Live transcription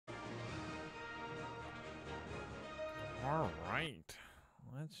All right,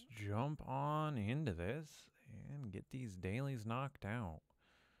 let's jump on into this and get these dailies knocked out.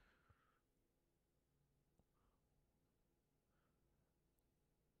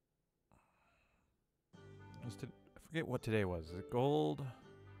 I forget what today was. Is it gold?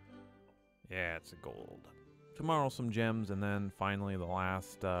 Yeah, it's a gold. Tomorrow some gems, and then finally the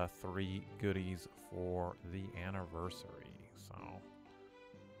last 3 goodies for the anniversary. So,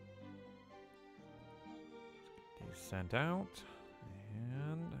 let's get these sent out,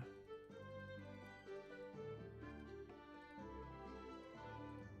 and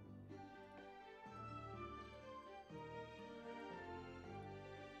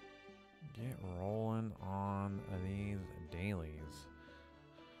get rolling on these dailies.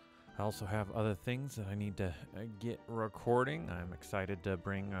 I also have other things that I need to get recording. I'm excited to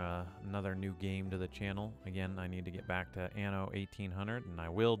bring another new game to the channel. Again, I need to get back to Anno 1800, and I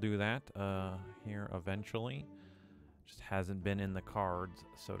will do that here eventually. Just hasn't been in the cards,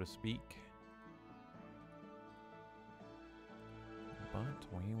 so to speak. But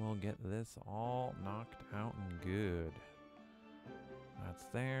we will get this all knocked out and good. That's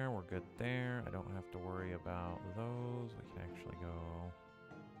there. We're good there. I don't have to worry about those. We can actually go...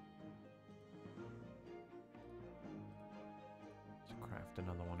 craft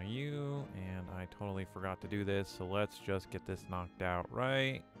another one of you, and I totally forgot to do this, so let's just get this knocked out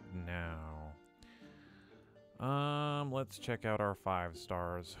right now. Let's check out our 5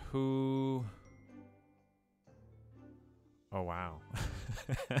 stars. Who... Oh, wow.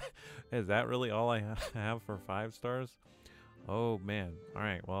 Is that really all I have for 5 stars? Oh, man.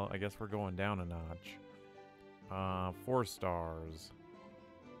 Alright, well, I guess we're going down a notch. 4 stars.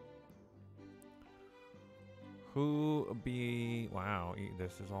 Who be... Wow,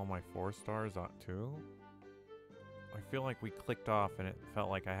 this is all my 4 stars too? I feel like we clicked off and it felt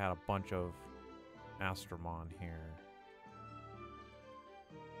like I had a bunch of Astromon here.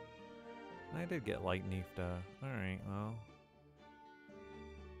 I did get Light Nifta. Alright, well.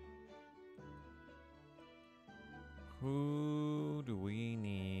 Who do we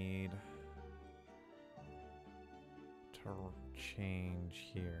need to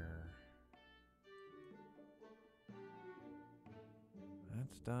change here?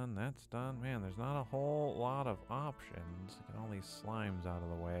 That's done, that's done. Man, there's not a whole lot of options. Get all these slimes out of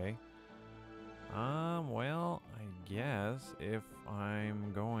the way. Well, I guess if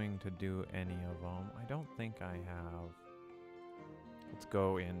I'm going to do any of them, I don't think I have. Let's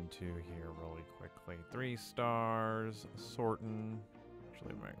go into here really quickly. 3 stars, sorting.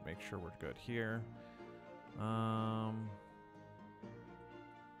 Actually, make sure we're good here.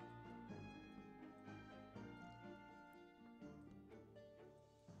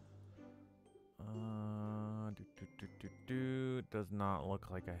 Does not look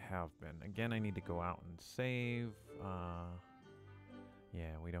like I have been. Again, I need to go out and save.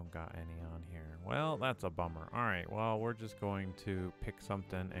 Yeah, we don't got any on here. Well, that's a bummer. Alright, well, we're just going to pick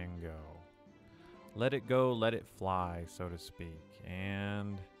something and go. Let it go, let it fly, so to speak.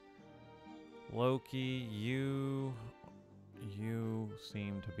 And Loki, you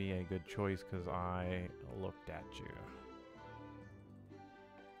seem to be a good choice because I looked at you.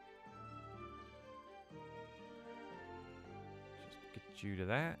 Just get you to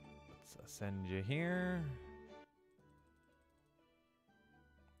that. Let's send you here.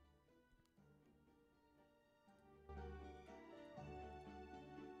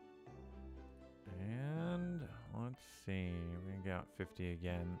 And let's see, we got 50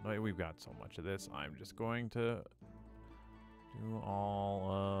 again. We've got so much of this. I'm just going to do all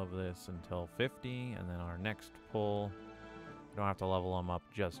of this until 50, and then our next pull, we don't have to level them up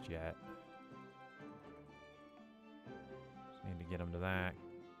just yet. Just need to get them to that.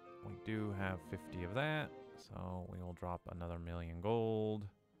 We do have 50 of that, so we will drop another 1,000,000 gold.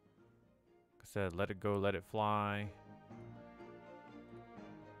 Like I said, let it go, let it fly.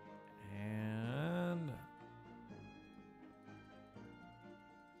 And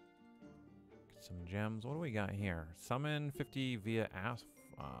get some gems. What do we got here? Summon 50 via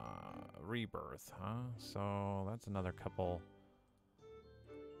rebirth, huh? So that's another couple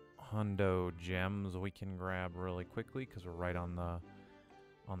hundo gems we can grab really quickly because we're right on the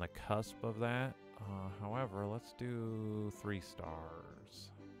cusp of that. However, let's do 3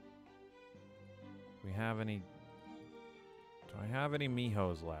 stars. Do we have any? Do I have any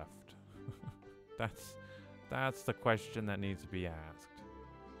Mihos left? That's the question that needs to be asked.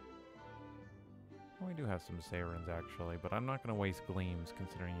 Well, we do have some Sairens actually, but I'm not going to waste Gleams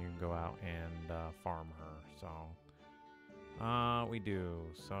considering you can go out and farm her. So, we do.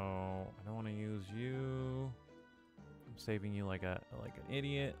 So I don't want to use you. I'm saving you like an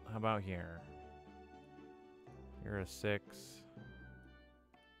idiot. How about here? You're a 6.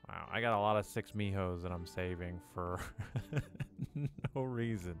 Wow, I got a lot of 6 Mihos that I'm saving for no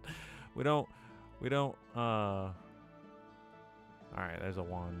reason. We don't, alright, there's a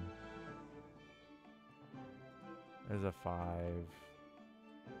 1. There's a 5.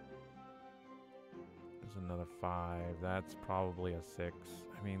 There's another 5. That's probably a 6.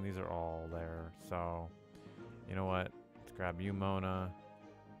 I mean, these are all there. So, you know what? Let's grab you, Mona.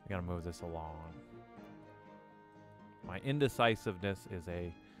 We gotta move this along. My indecisiveness is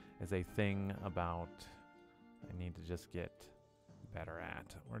a thing about I need to just get better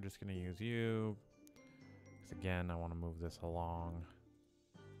at. We're just gonna use you. Because again, I want to move this along.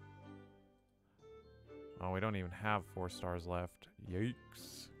 Oh, we don't even have 4 stars left.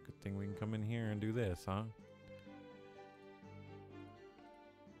 Yikes. Good thing we can come in here and do this, huh?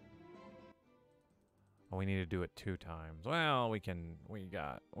 Oh, we need to do it 2 times. Well, we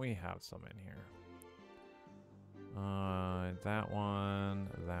have some in here. That one.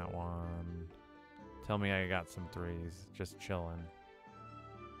 Tell me I got some 3s. Just chilling.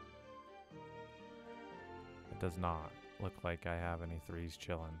 It does not look like I have any 3s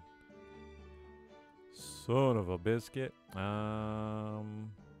chilling. Son of a biscuit. We got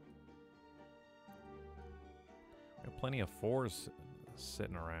plenty of 4s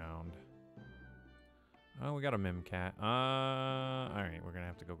sitting around. Oh, we got a Mimcat. Alright, we're gonna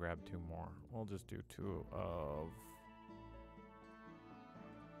have to go grab 2 more. We'll just do 2 of...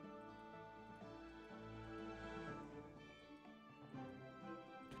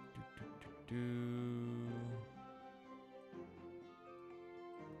 Yeah,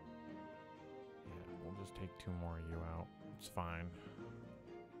 we'll just take 2 more of you out. It's fine.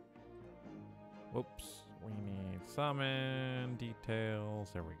 Whoops. We need summon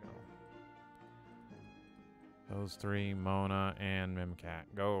details. There we go. Those 3, Mona and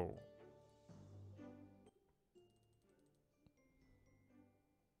Mimcat. Go.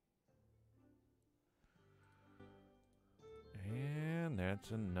 And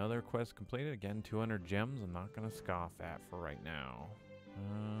that's another quest completed. Again, 200 gems. I'm not going to scoff at for right now.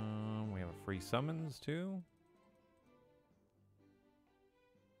 We have a free summons too.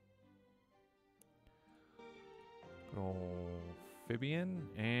 Good old Amphibian,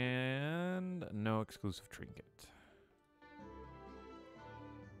 and no exclusive trinket.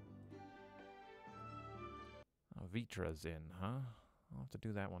 Oh, Vitra's in, huh? I'll have to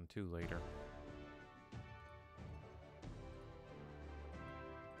do that one too later.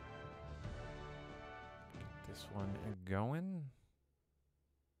 Get this one going.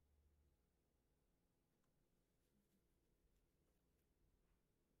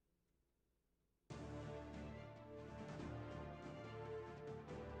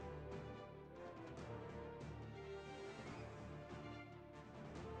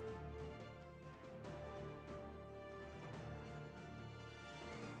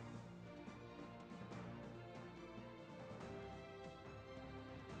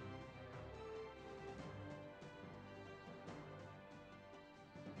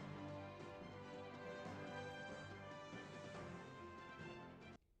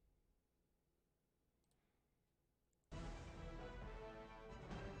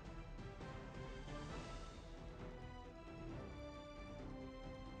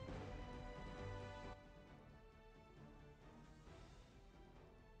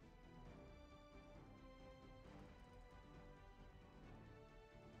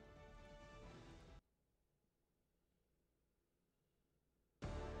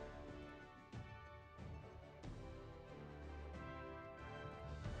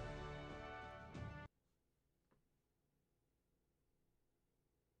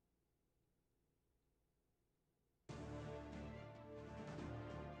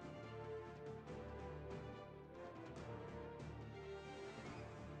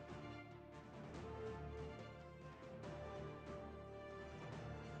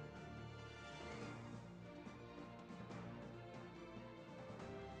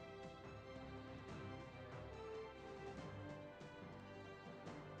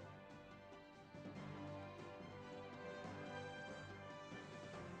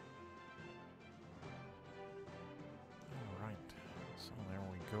 So there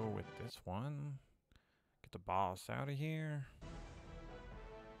we go with this one. Get the boss out of here.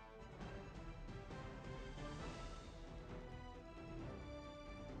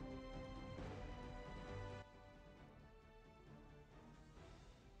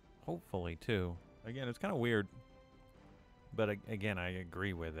 Hopefully, too. Again, it's kind of weird. But again, I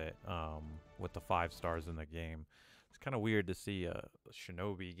agree with it, with the 5 stars in the game. It's kind of weird to see a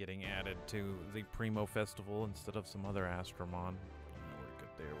Shinobi getting added to the Primo Festival instead of some other Astromon. We're good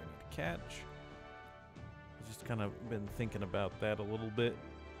there. We need to catch. I've just kind of been thinking about that a little bit.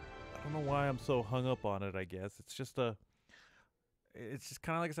 I don't know why I'm so hung up on it, I guess. It's just kind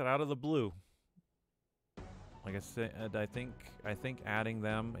of like I said, out of the blue. Like I said, I think adding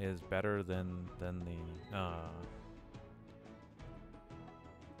them is better than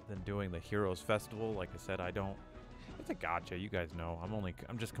doing the Heroes Festival. Like I said, I don't. It's a gotcha. You guys know.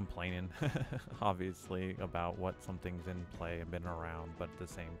 I'm just complaining, obviously, about what something's in play and been around. But at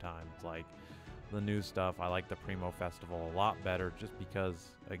the same time, it's like the new stuff. I like the Primo Festival a lot better, just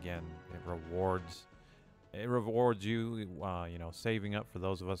because, again, it rewards. It rewards you, you know, saving up for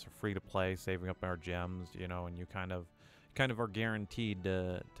those of us who are free to play, saving up our gems, you know, and you kind of are guaranteed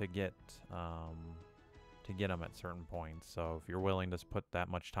to get them at certain points. So if you're willing to put that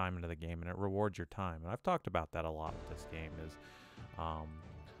much time into the game, and it rewards your time, and I've talked about that a lot with this game, is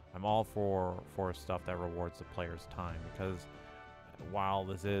I'm all for stuff that rewards the player's time, because while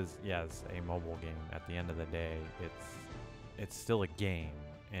this is, yes, a mobile game, at the end of the day, it's still a game,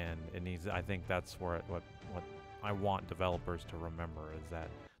 and it needs. I think that's what I want developers to remember, is that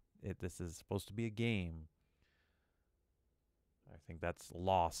this is supposed to be a game. I think that's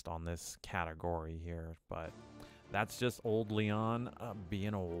lost on this category here, but that's just old Leon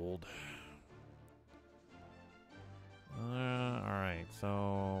being old. Alright,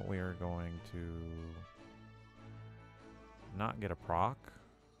 so we are going to not get a proc.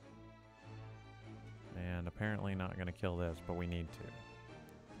 And apparently not going to kill this, but we need to.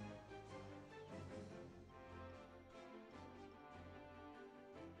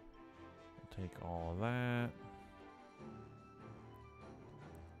 We'll take all of that.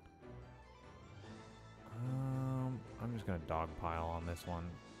 I'm just going to dogpile on this one.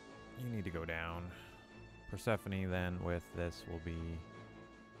 You need to go down. Persephone then with this will be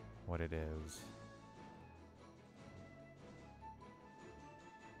what it is.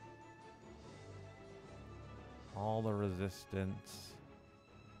 All the resistance.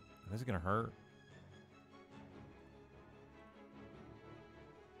 This is going to hurt.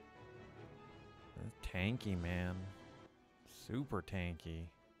 This is tanky, man. Super tanky.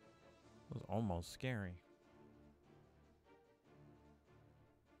 It was almost scary.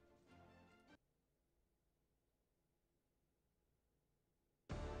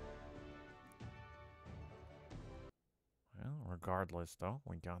 Well, regardless, though,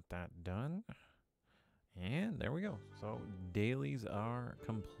 we got that done. And there we go. So, dailies are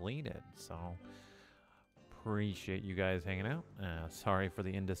completed. So, appreciate you guys hanging out. Sorry for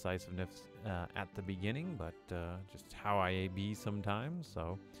the indecisiveness at the beginning, but just how I be sometimes.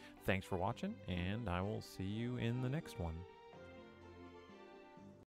 So, thanks for watching, and I will see you in the next one.